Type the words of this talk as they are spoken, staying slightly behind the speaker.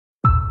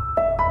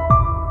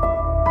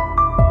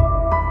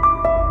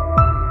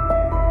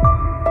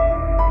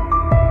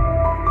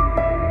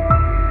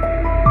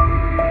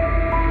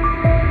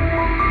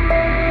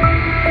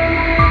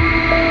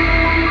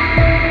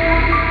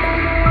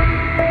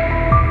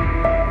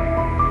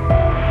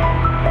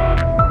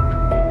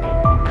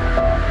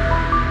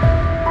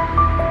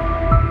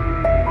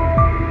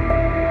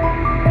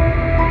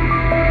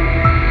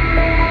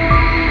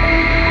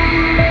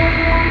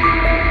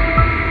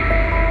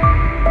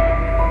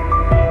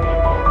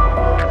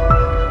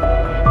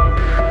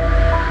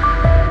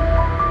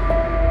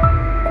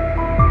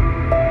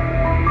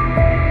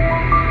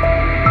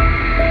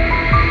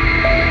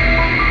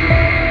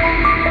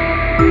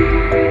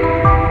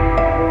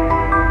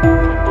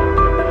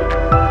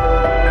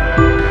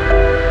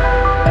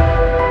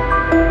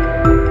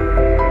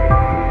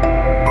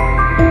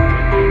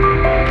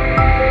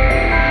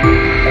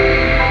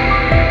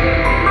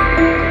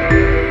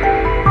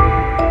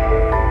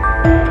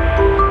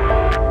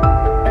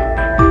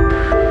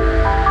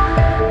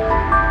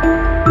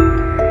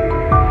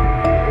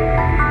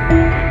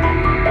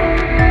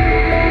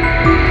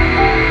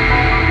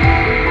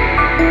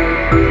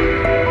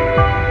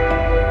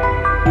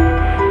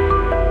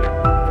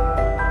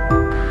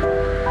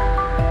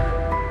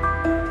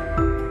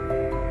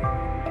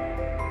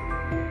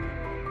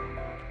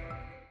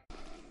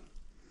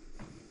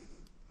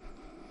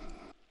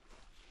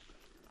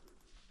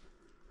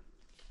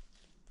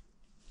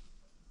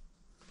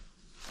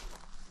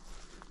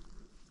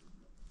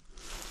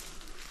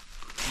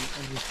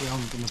Obviously I'm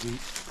going to be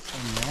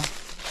on there.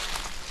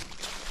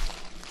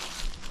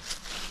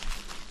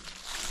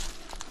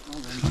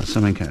 It's like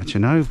something out of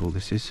Chernobyl,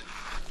 this is.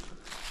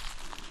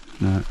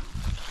 No.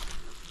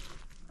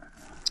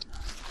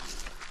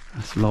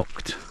 That's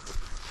locked.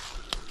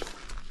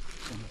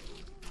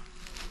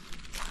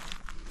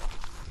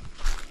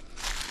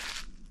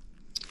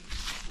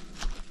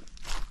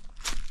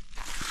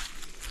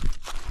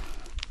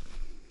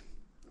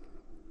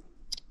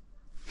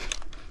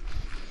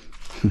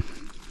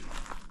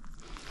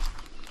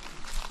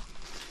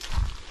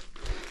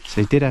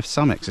 So he did have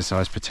some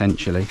exercise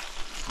potentially.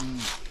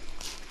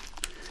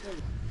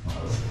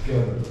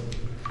 Go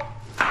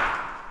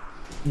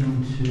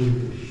into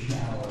the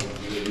shower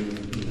room.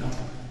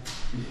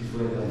 This is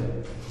where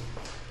the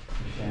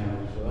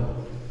showers were.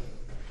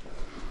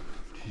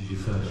 This is your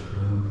first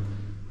room.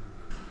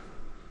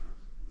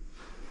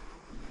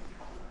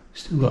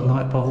 Still got a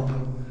light bulb.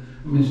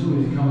 I mean,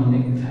 somebody's come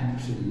and nicked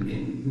taps and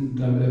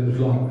it was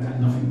like that,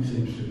 nothing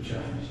seems to have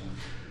changed.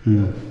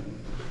 Hmm.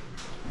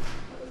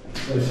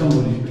 So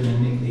somebody's going to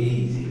nick the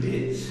easy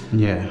bits.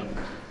 Yeah.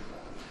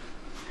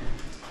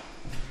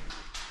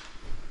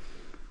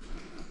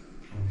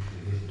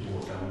 Obviously this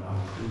door don't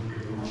open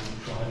because I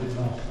tried it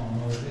last time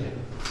I was there.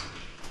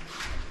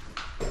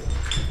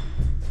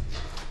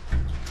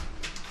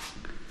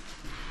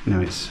 No,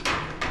 it's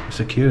a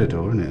secure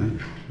door, isn't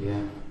it?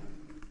 Yeah.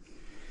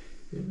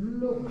 It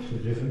looks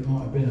as if it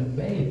might have been a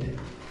bed.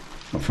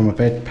 From a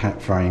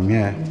bed frame,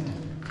 yeah.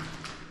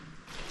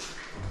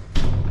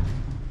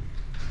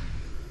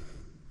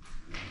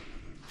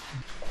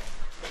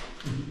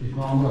 Is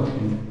mine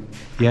working?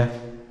 Yeah. Okay.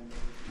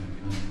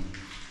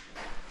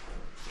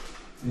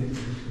 This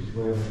is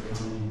where we're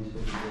coming into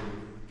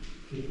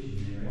the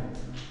kitchen area.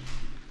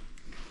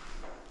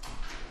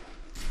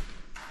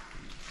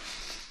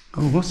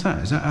 Oh, what's that?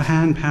 Is that a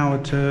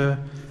hand-powered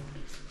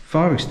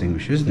fire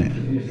extinguisher, isn't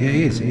it? Yeah, it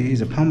is. It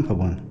is a pumper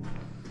one.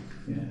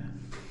 Yeah.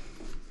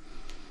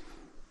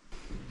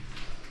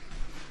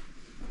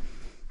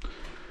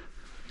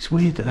 It's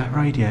weird that that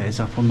radiator's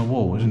up on the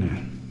wall, isn't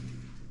it?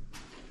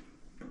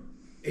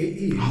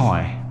 It is.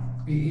 High.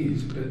 It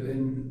is, but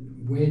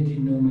then where do you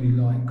normally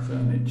like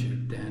furniture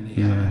down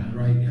here? Yeah. And the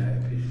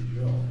radiator pisses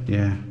you off.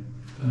 Yeah.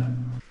 But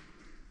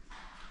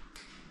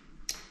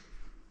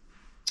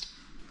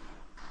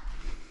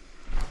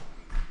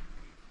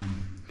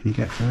Can you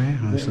get through here?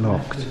 Oh, it's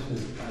locked. That's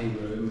just a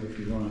room if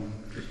you want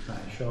to just take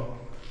a shot.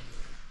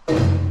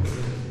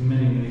 There's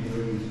many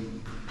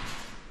rooms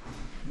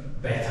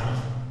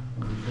better.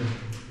 Obviously.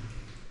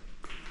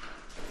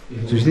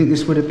 Yeah, So you think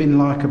this would have been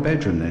like a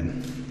bedroom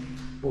then?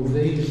 well,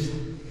 these.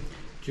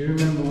 Do you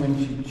remember when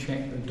she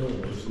checked the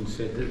doors and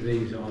said that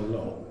these are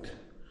locked?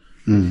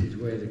 Mm. This is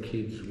where the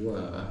kids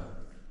were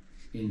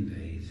in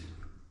these.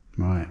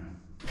 Right.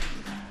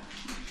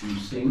 Some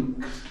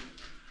sinks,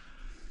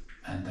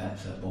 and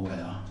that's a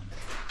boiler.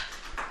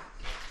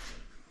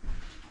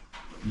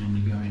 And then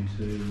you go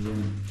into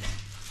the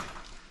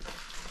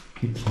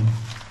kitchen.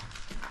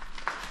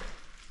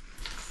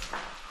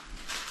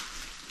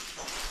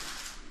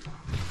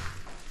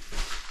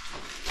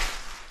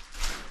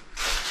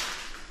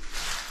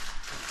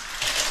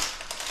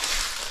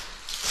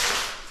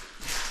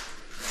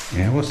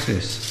 Yeah, what's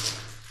this?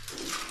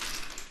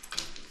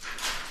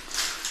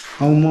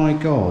 Oh my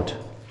god.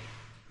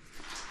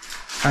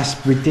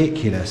 That's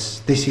ridiculous.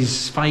 This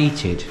is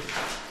fated.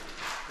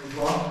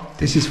 What?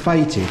 This is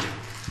fated.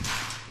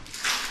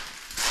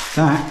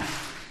 That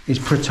is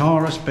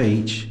Protaras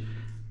Beach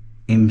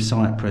in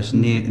Cyprus,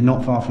 near,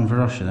 not far from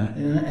Varosha, that.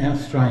 Isn't that how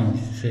strange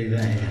to see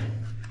that here?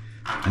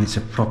 And it's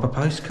a proper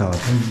postcard.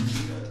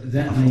 And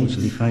that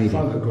Unfortunately needs faded.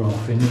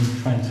 photographing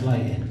and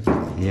translating.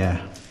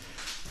 Yeah.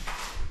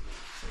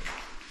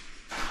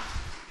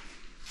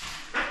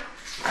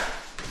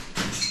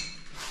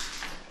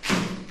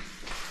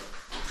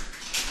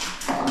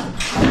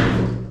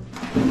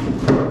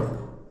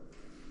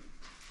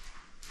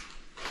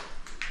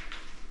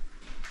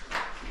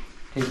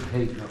 Keep the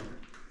heat up.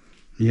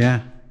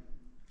 Yeah.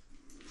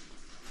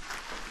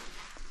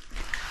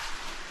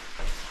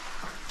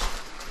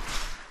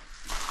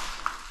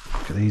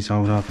 Look at these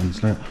old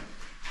ovens, look.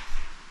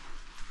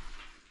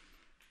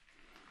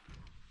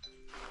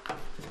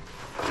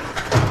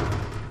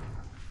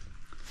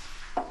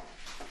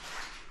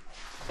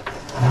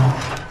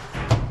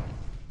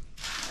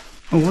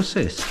 Oh, what's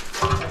this?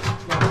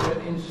 Like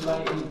an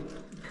insulated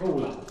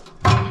cooler.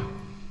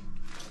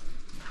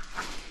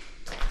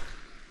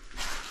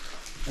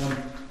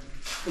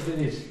 Look at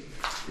this.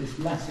 This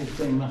massive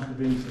thing must have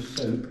been for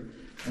soup,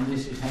 and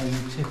this is how you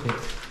tip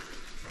it.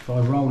 By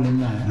rolling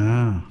that,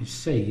 Ah. it's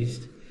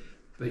seized,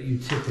 but you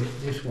tip it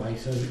this way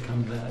so it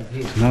comes out of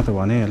here. Another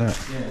one here, look.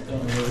 Yeah,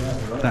 don't know where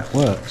that works. That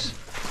works.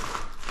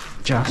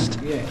 Just.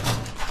 Yeah.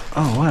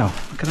 Oh, wow.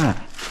 Look at that.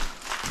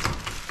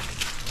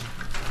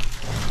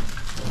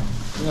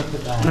 Look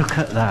at that. Look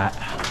at that.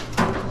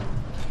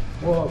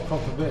 What a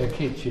proper bit of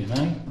kitchen,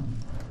 eh?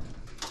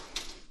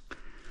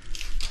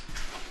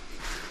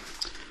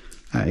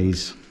 That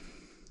is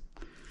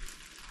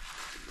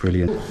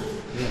brilliant.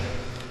 Yeah.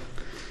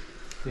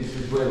 This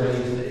is where they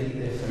used to eat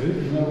their food.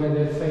 You know where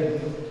their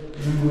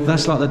feet.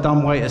 That's like the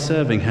dumbwaiter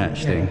serving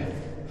hatch thing.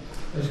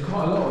 There's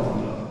quite a lot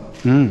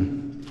of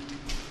them.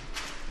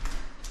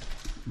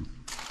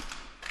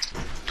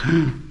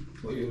 Hmm.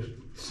 What you were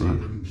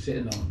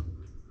sitting on.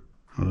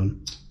 Hold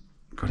on.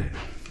 Got it.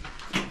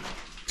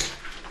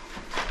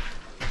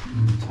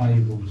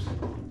 Tables.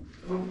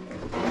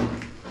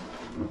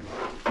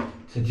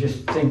 To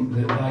just think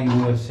that they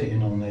were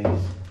sitting on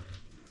these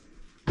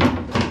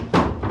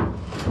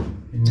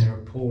in their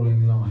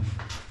appalling life.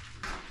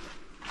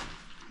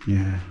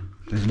 Yeah.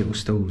 There's little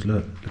stools.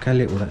 Look how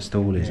little that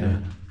stool is. Yeah.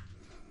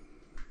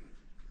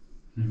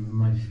 And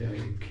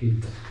emaciated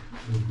kids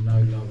with no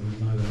love and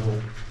no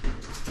help.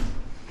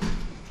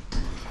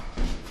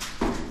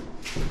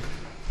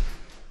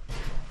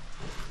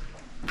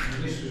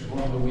 And this was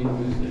one of the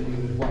windows that he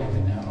was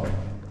waving out of.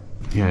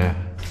 Yeah.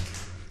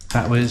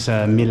 That was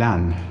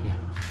Milan. Yeah.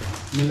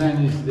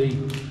 Milan is the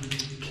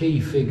key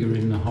figure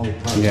in the whole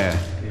post. Yeah.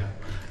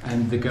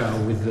 And the girl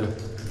with the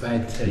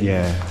bad teeth.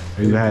 Yeah.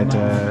 Who had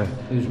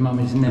whose mum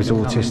is never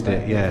was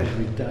autistic. Yeah.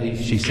 Every day.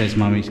 She says,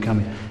 "Mummy's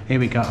coming." Here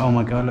we go. Oh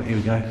my God! Look, here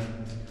we go.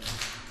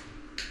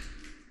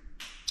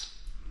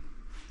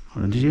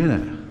 Hold on, did you hear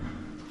that?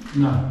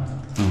 No.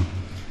 Oh.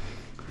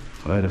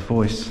 I heard a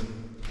voice.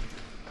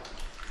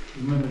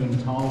 Remember them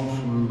tiles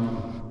from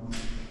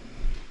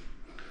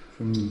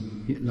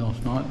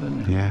last night,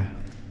 didn't you? Yeah.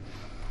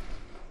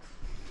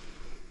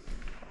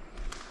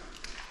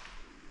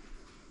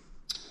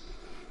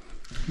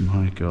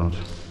 My God.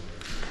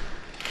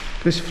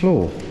 This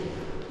floor.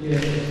 Yeah,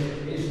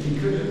 it's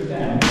because of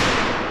damp.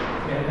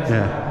 Yeah, that's what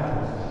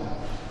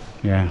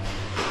happens. Yeah.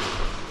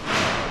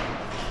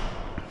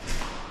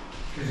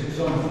 Because it's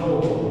on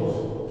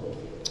floors.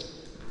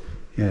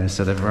 Yeah,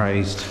 so they've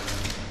raised.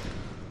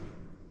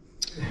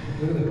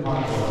 Look at the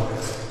pipework.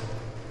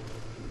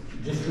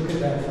 Just look at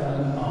that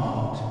front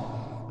art.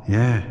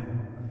 Yeah.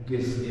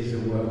 This is a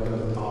work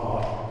of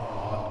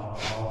art.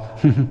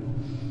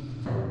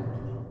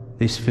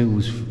 This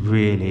feels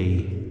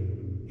really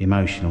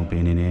emotional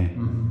being in here.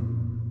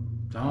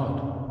 It's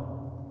hard.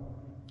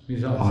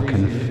 It's hard. I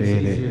can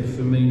feel it's easier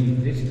for me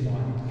this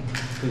time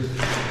because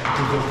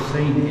I've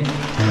seen it,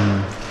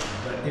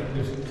 but it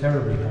was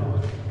terribly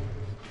hard.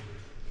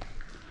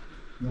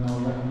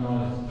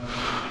 Then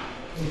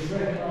it's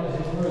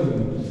recognising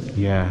rooms.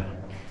 Yeah.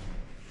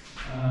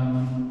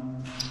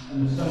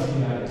 And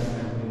associating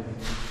them with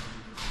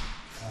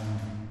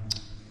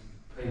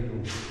people,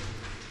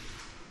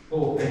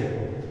 poor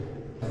people.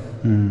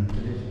 To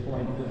this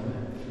point, doesn't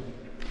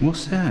it?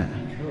 What's that?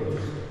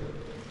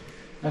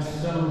 That's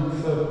for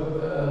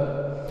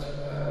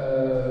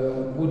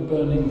wood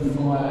burning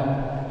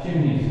fire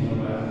chimneys and all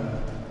that.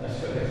 That's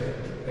a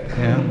cleaning.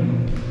 Yeah.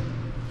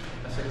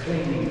 That's a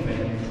cleaning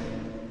thing.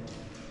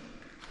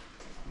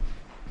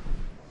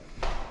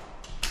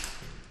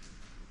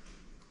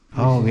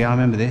 Oh yeah, I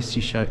remember this.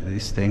 You showed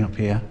this thing up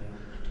here.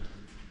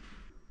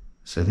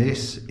 So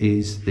this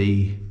is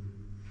the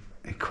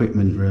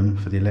equipment room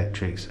for the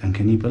electrics, and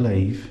can you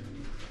believe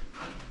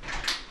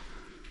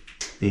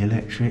the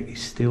electric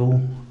is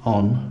still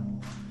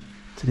on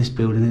to this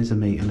building? There's a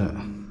meter, look.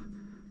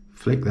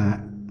 Flick that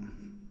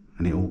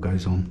and it all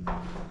goes on.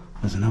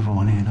 There's another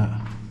one here, look.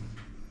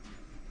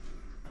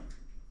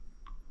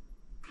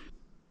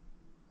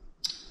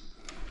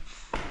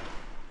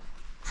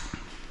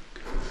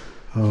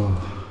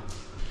 Oh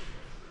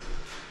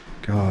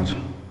God. I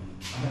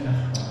think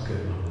that's quite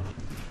good.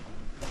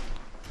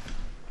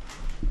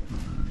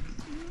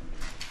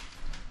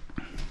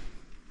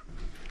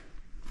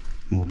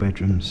 More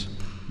bedrooms.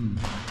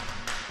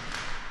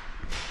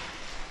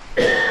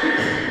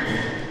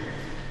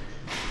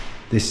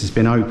 This has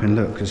been open,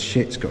 look, because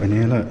shit's got in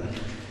here, look.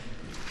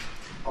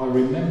 I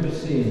remember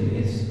seeing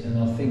this, and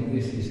I think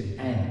this is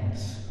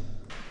ants.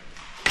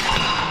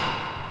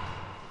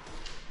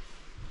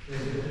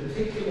 There's a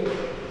particular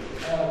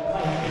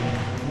painting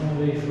in one of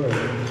these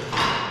rooms,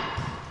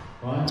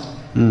 right?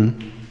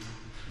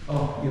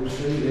 Oh, you'll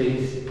see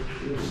these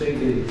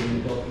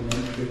in the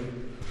documentary.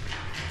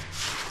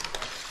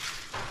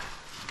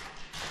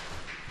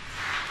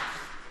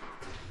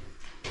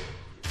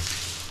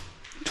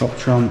 Top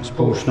trumps,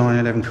 Porsche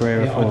 911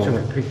 Carrera Yeah, 4. I took a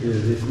picture of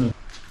this.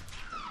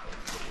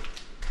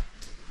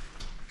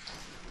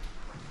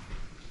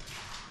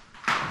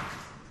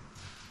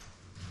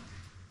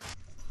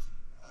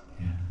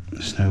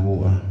 There's no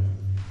water.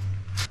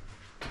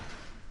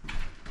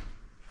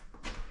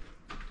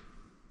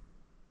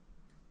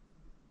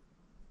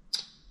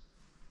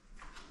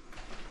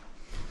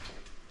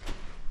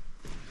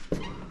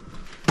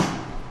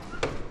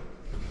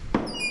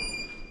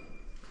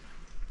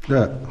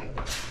 Look,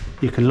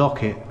 you can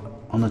lock it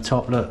on the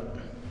top, look.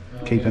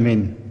 Keep them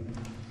in.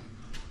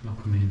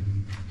 Lock them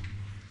in.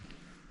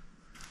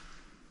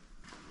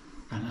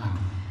 I know.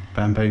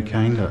 Bamboo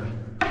cane, look.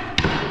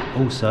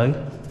 Also,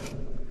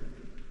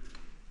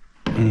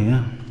 in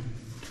here,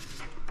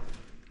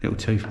 little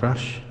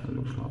toothbrush. That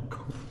looks like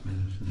cough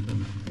medicine,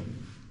 doesn't it?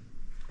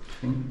 I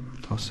think.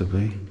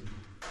 Possibly.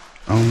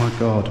 Oh my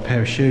God, a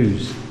pair of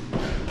shoes.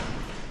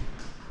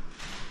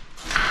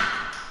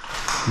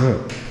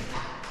 Look.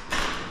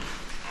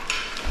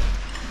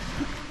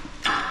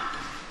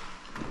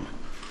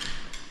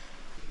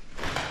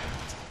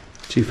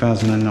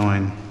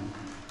 (2009).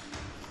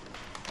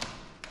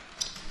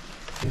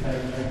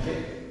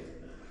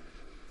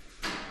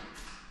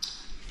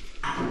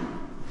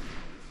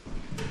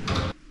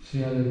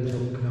 See how they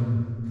took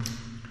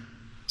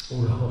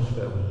all the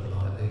hospitals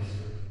are like this,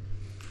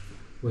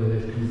 where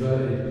they've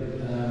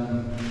converted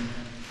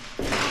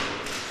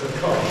the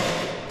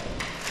cost.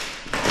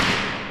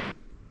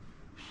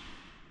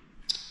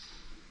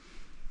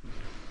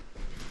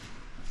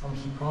 I'm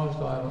surprised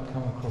I haven't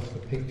come across the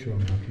picture I'm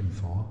looking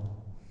for.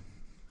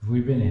 Have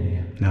we been in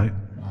here? No,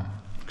 Right.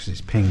 because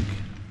it's pink.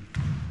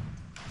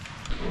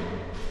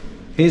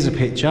 Here's a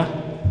picture.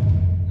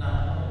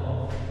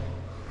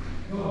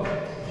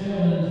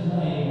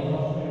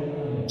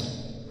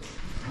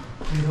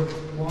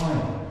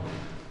 Why?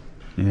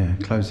 Yeah,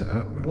 close it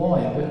up.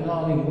 Why? But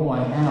not only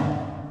why,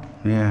 how?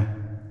 Yeah,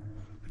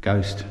 a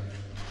ghost.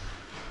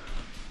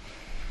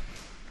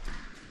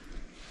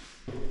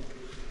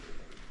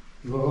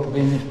 You've got to be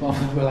in this box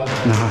as well,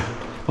 haven't No.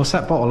 What's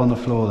that bottle on the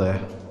floor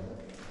there?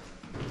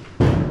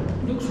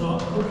 you? Looks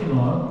like cooking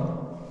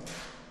oil.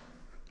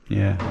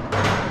 Yeah.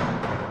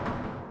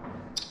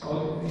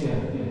 Oh, yeah.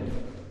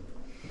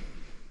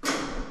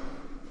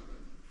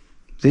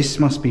 This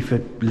must be for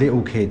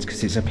little kids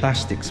because it's a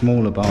plastic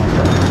smaller bar.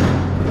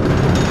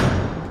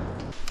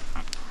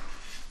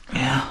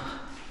 Yeah.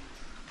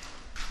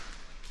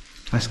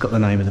 That's got the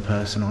name of the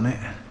person on it.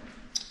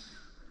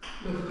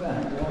 Look at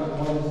that.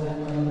 Why is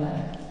that on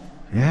there?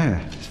 Yeah,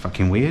 it's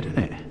fucking weird, isn't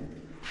it?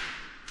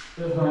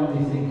 Does make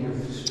me think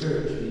of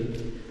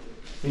spiritually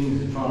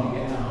things are trying to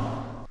get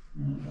out.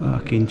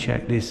 Fucking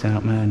check this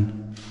out,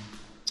 man.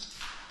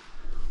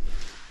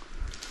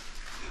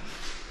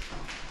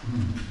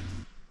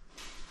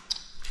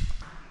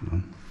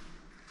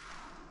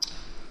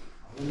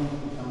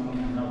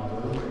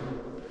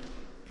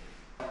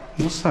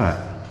 What's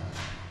that?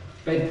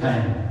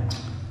 Bedpan.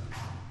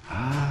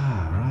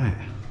 Ah,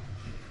 right.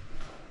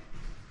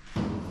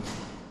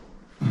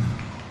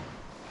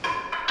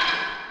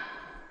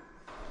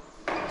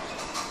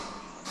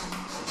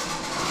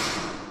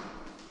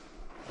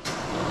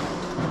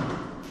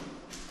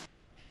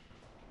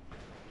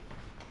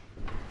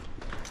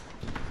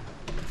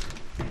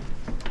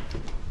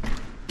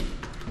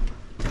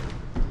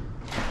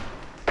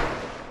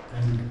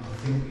 And I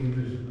think he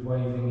was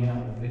waving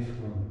out with this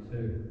one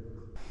too.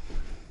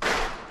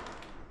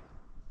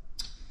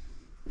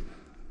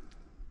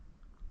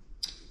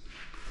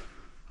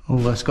 Oh,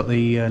 that's got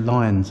the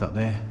lions up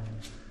there.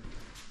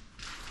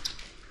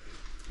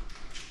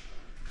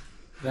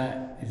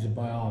 That is a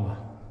biala.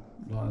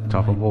 Like the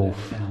Type of name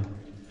wolf. that sound.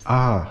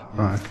 Ah,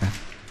 right, okay.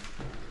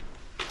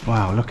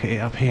 Wow, look at it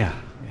up here.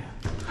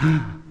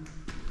 Yeah.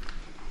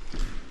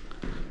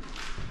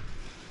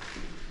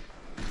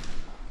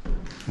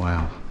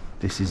 Wow,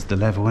 this is the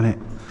level, isn't it?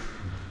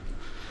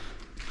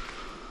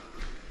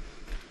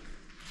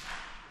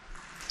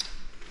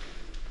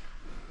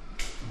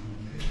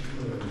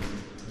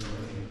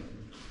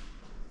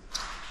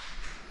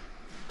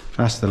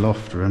 That's the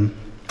loft room.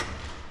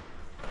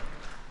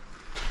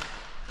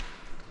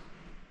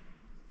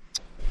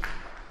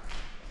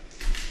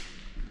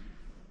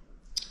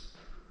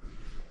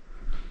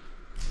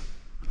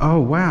 Oh,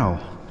 wow.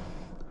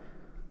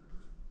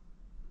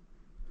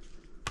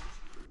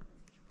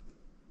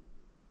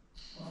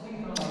 I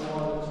think I know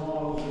why the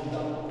tiles have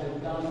done what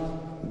they've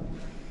done,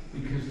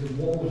 because the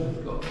walls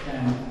have got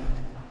damp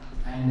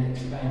and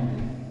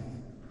expanded.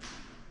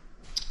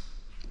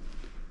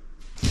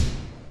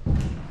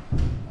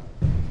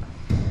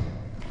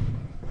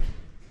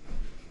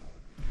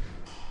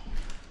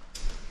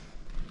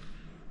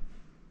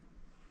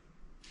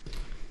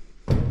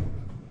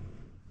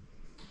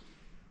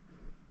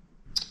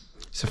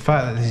 It's the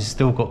fact that this has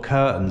still got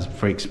curtains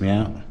freaks me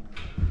out.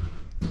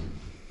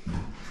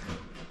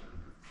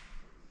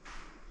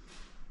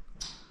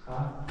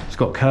 Huh? It's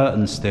got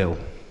curtains still.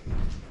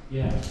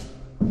 Yeah.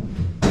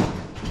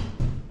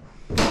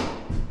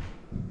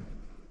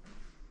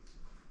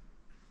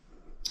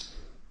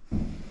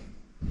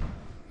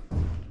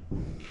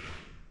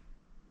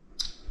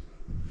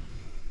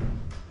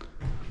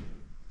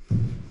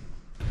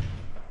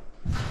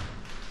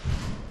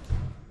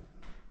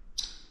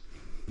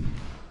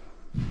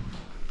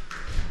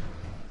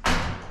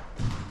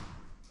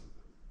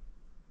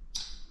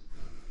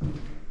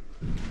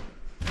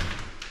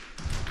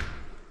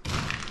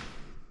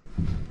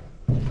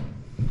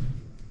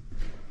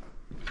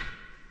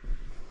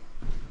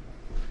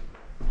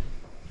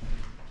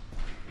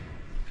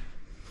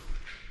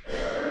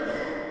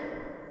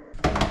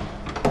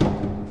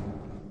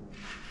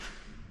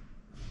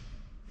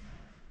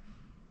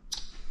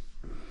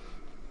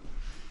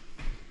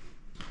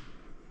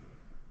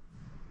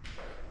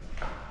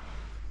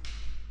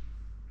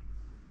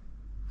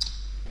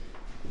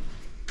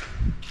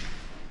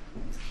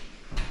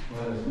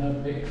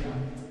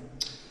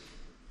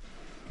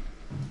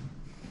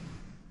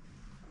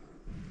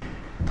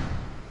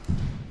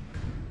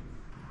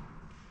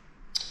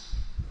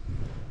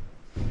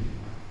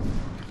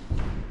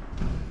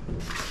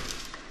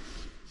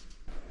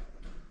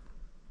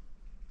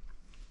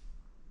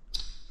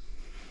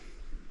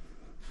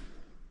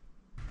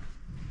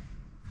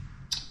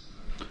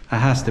 It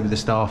has to be the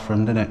staff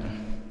room, doesn't it?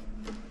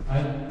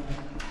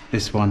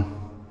 This one.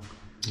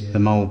 Yeah. The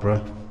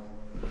Marlborough.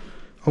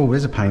 Oh,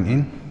 there's a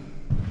painting.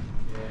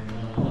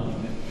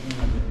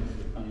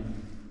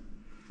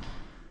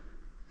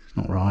 It's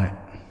not right.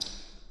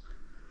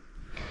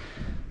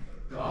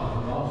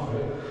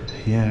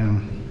 Yeah.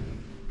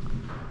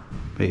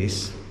 But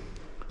it's...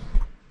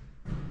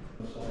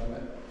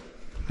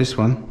 This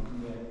one?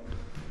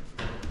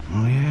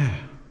 Oh yeah.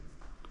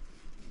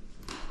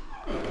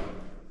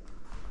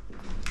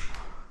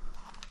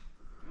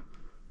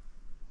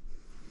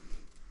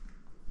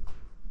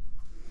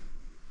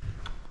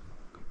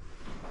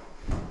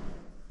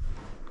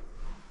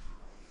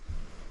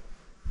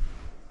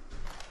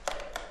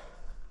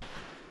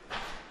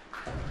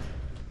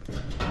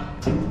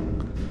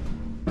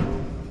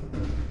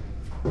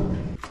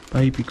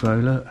 Baby glow,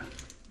 look.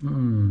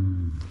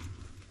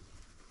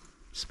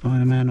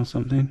 Spider-Man or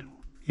something.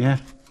 Yeah.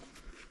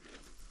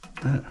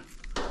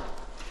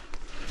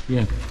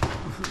 Yeah.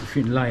 If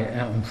you lay it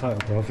out and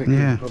photograph it,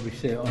 yeah. You'd probably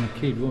see it on a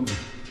kid, wouldn't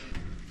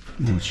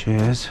we? More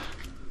chairs.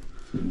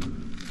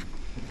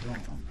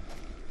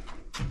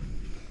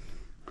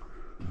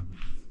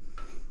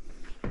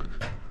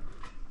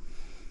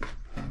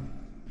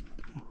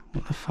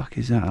 What the fuck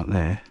is that up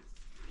there?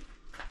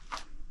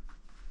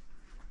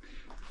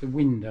 The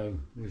window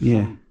with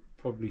some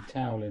probably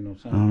toweling or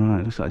something.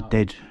 Alright, looks like a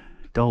dead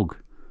dog.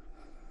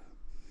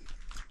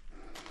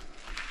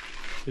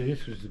 So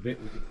this was the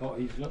bit with the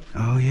potties, look.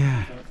 Oh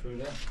yeah. Through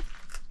there.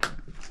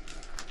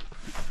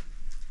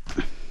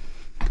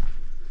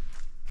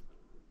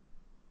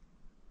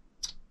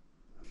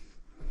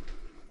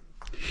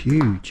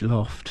 Huge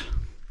loft.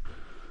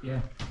 Yeah.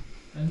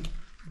 And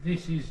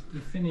this is the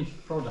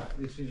finished product.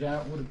 This is how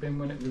it would have been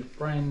when it was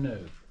brand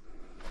new.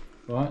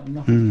 Right,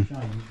 nothing's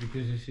changed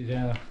because this is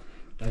how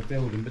they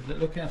build them. But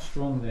look how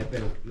strong they're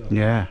built. Look.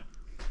 Yeah.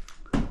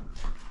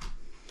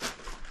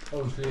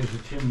 Obviously, there's a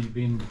chimney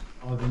been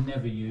either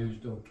never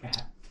used or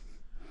capped,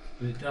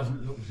 but it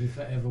doesn't look as if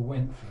it ever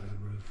went through the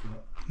roof.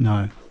 Look.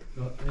 No.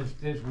 Look,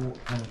 there's water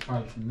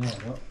penetration there.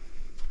 Look,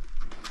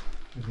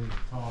 there's a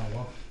tile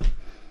off.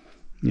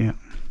 Yeah.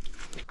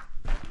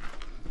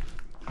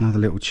 Another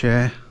little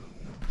chair.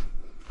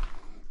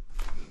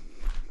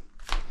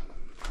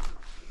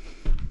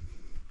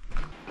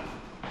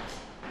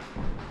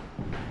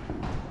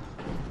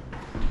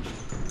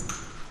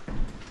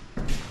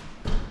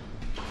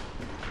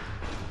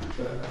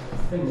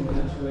 I think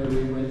that's where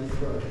we went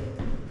through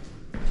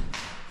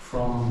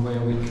from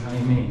where we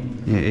came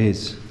in. Yeah, it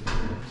is.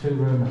 2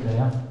 rooms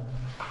there.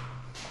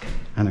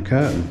 And a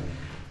curtain.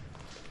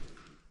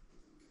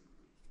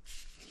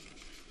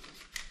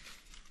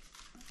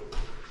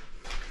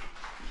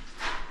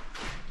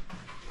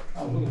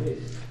 Oh, look at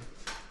this.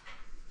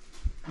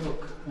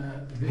 Look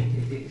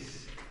at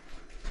this.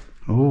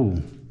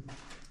 Oh.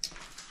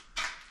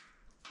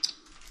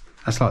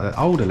 That's like the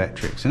old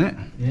electrics, isn't it?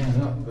 Yeah,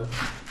 look, but...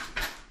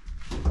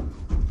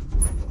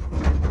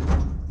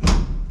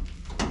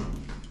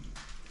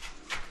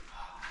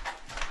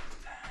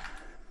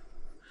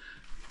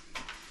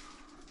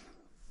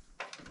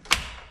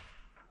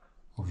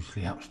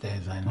 Obviously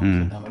upstairs they knocked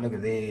it down, but look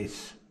at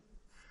this.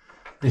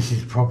 This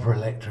is proper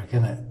electric,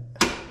 isn't it?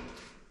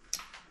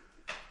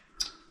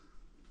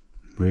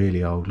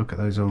 Really old. Look at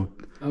those old...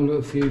 Oh,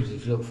 look,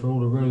 fuses, look, for all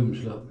the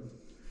rooms, look.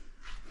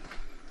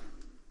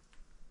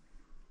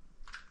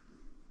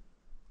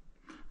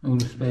 All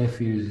the spare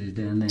fuses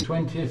down there.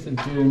 20th of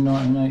June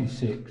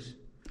 1986.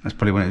 That's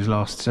probably when it was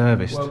last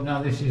serviced. Well,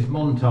 no, this is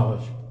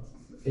montage,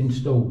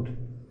 installed.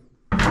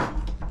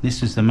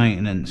 This is the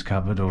maintenance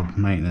cupboard or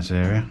maintenance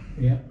area.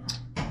 Yeah.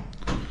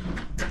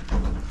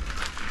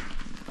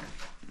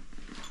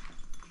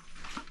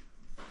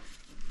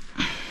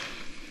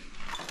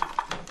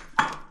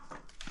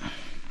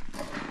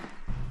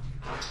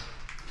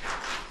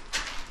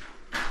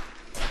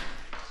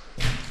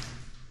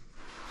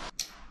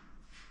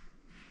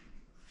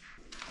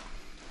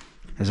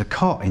 There's a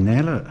cot in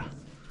there, look.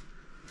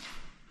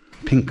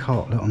 Pink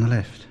cot, look on the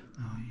left.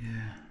 Oh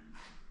yeah.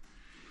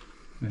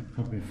 There's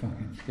probably a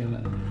fucking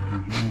skeleton in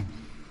there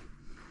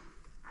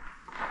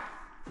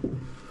as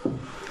well.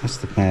 That's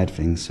the bad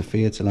thing.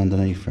 Sophia to London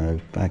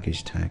Heathrow,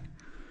 baggage tag.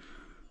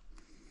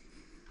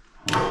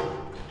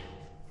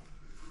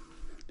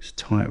 It's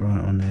tight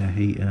right on there,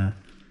 heater.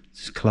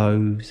 There's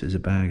clothes, there's a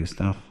bag of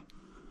stuff.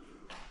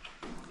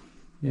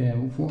 Yeah,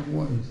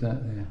 what is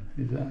that there?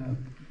 Is that a...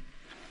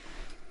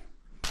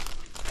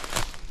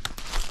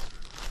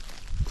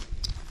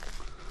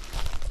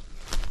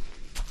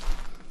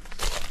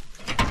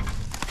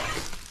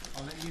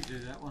 I'll let you do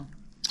that one.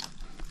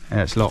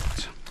 Yeah, it's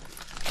locked.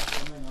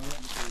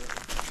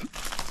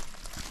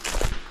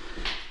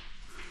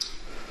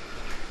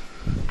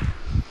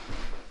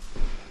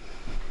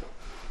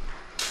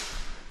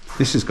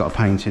 This has got a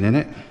painting in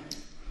it.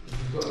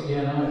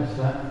 Yeah, I noticed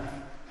that.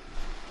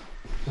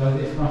 So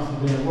this must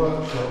have been a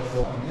workshop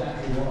for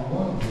exactly what I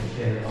wanted to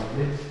share like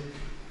this.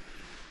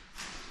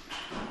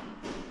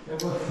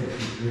 They're worth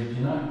 50 quid,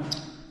 you know.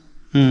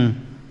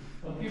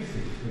 I'll give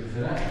 50 quid for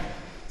that.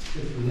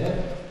 50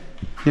 there.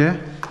 Yeah?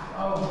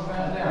 Oh,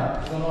 about there.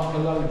 It's like a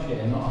low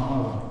chair, not a high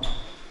one.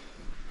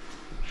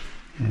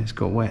 Yeah, it's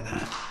got wet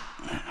that.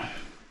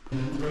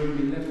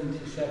 Room 11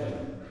 to 7.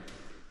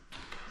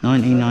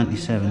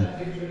 1997. That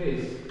picture it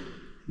is.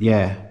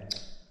 Yeah.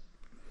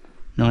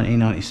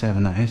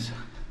 1997 that is.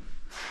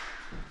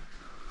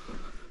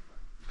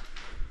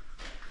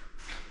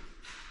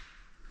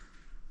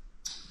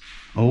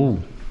 Oh.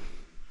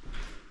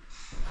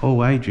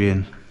 Oh,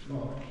 Adrian.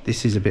 What?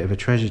 This is a bit of a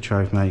treasure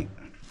trove, mate.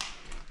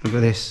 Look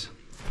at this.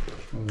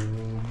 Oh,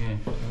 yeah.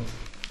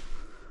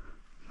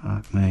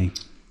 Fuck me.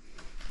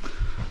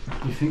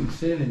 You think the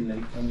ceiling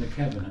leak on the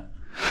cabinet?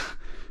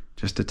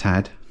 Just a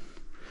tad.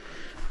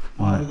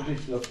 Oh, Right. look at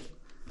this, look.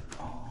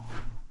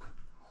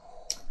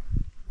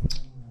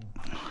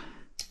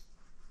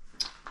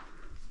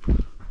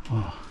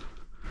 Oh.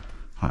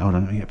 Right, hold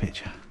on, let me get a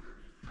picture.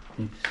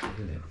 Need to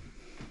see it.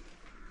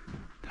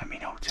 Don't be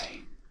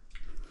naughty.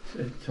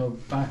 So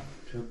back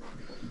to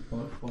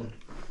what?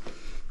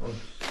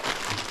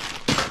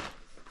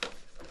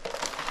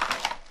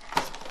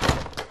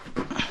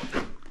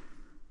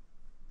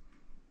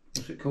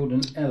 What's it called?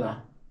 An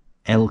Ella?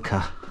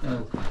 Elka.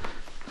 Elka.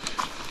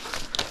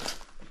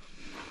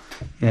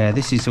 Yeah,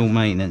 this is all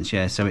maintenance,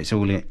 yeah, so it's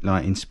all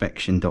like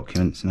inspection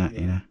documents and that,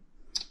 you know.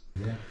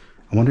 Yeah.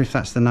 I wonder if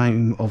that's the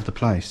name of the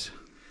place.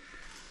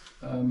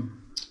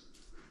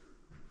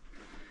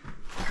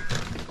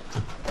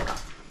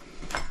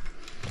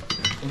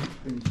 It's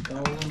been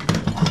stolen.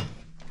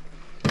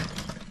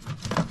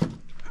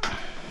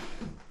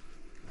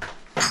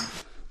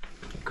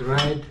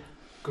 Grad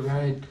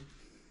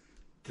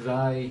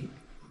Dry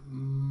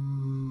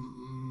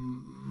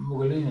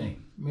Mogilino.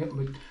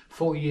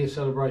 40-year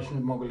celebration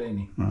of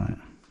Mogilino. Right.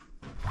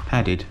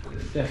 Padded.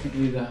 It's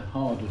definitely the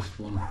hardest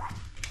one.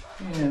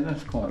 Yeah,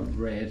 that's quite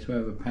rare to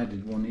have a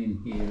padded one in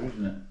here,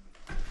 isn't it?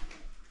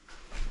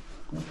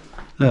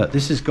 Look,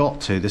 this has got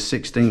to the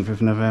 16th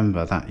of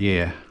November that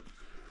year.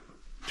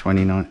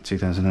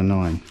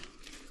 2009.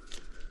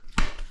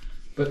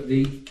 But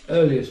the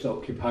earliest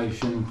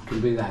occupation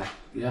can be that,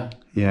 yeah?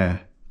 Yeah.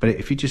 But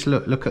if you just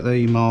look at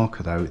the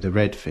marker though, the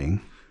red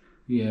thing,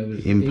 Yeah,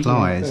 it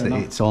implies that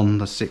it's on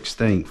the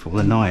 16th or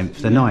the 9th.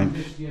 The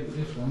 9th.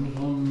 This one's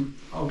on.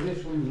 Oh,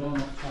 this one's on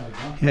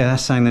October. Yeah,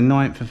 that's saying the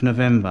 9th of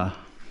November.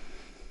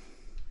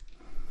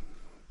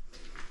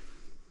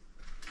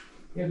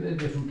 Yeah, but they're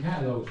different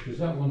catalogues because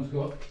that one's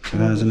got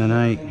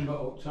 2008. September,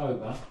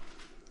 October,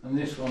 and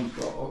this one's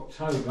got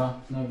October,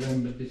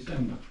 November,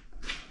 December.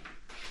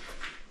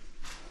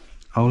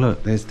 Oh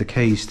look, there's the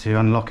keys to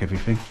unlock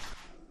everything.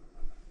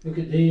 Look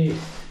at this.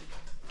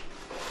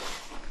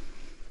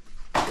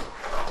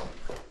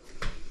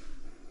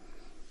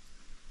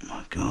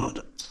 My God.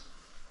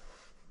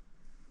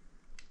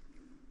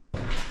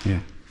 Yeah.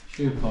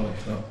 Shoe polish,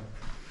 look.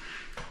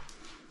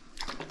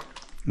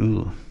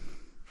 Ooh.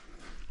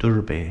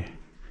 Derby.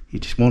 You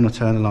just want to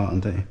turn the light on,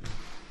 do you?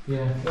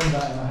 Yeah, when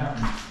that ever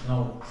happens,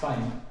 I'll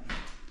faint.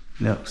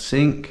 Little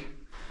sink.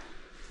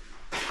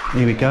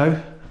 Here we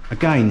go.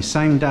 Again,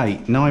 same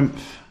date, 9th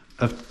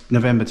of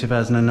November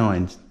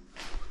 2009. So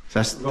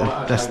that's,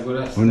 Right, that's, okay, well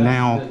that's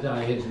now, the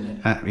day,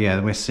 isn't it? yeah,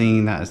 we're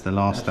seeing that as the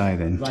last day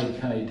then.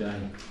 Vacay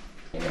day.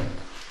 Yeah.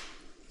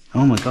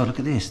 Oh my God, look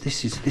at this.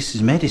 This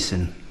is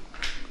medicine.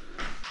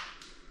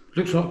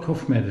 Looks like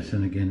cough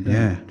medicine again,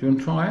 doesn't Yeah. it? Do you want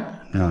to try it?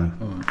 No.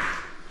 All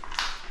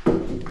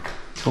right.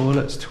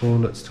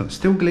 Toilets.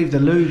 Still leave the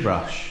loo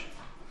brush.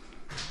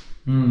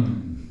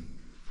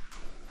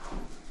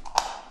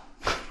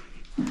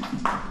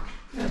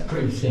 That's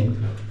pretty sink,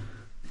 look.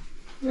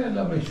 Yeah,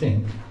 lovely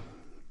sink.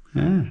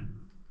 Yeah.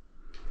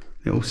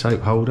 Little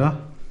soap holder.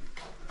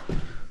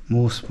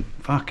 More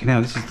fucking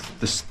hell, this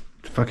is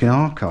the fucking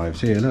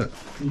archives here, look.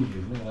 Jesus,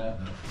 look at that.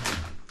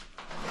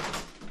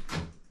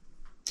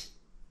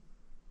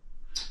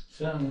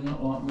 Certainly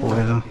not like more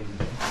Boiler.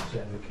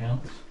 set of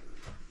accounts.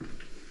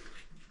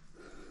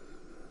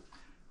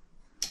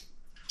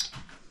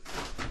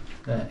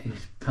 That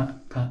is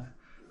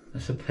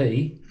that's a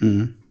P.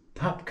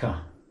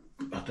 Papka.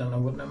 I don't know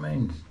what that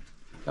means.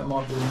 That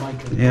might be the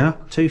make of the Yeah,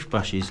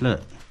 toothbrushes,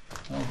 look.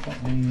 Oh,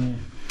 fuck me,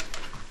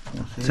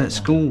 Is that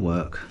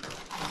schoolwork?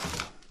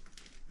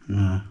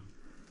 No.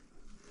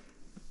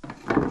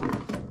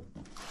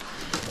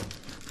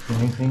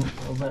 Anything?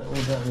 What about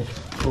this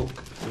book?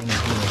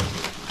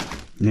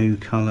 New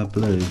colour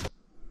blue.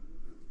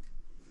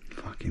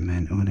 Fucking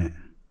mental, isn't it?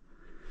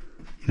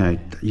 You know,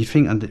 you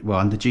think under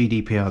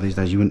GDPR these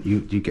days you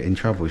get in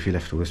trouble if you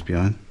left all this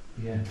behind.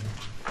 Yeah.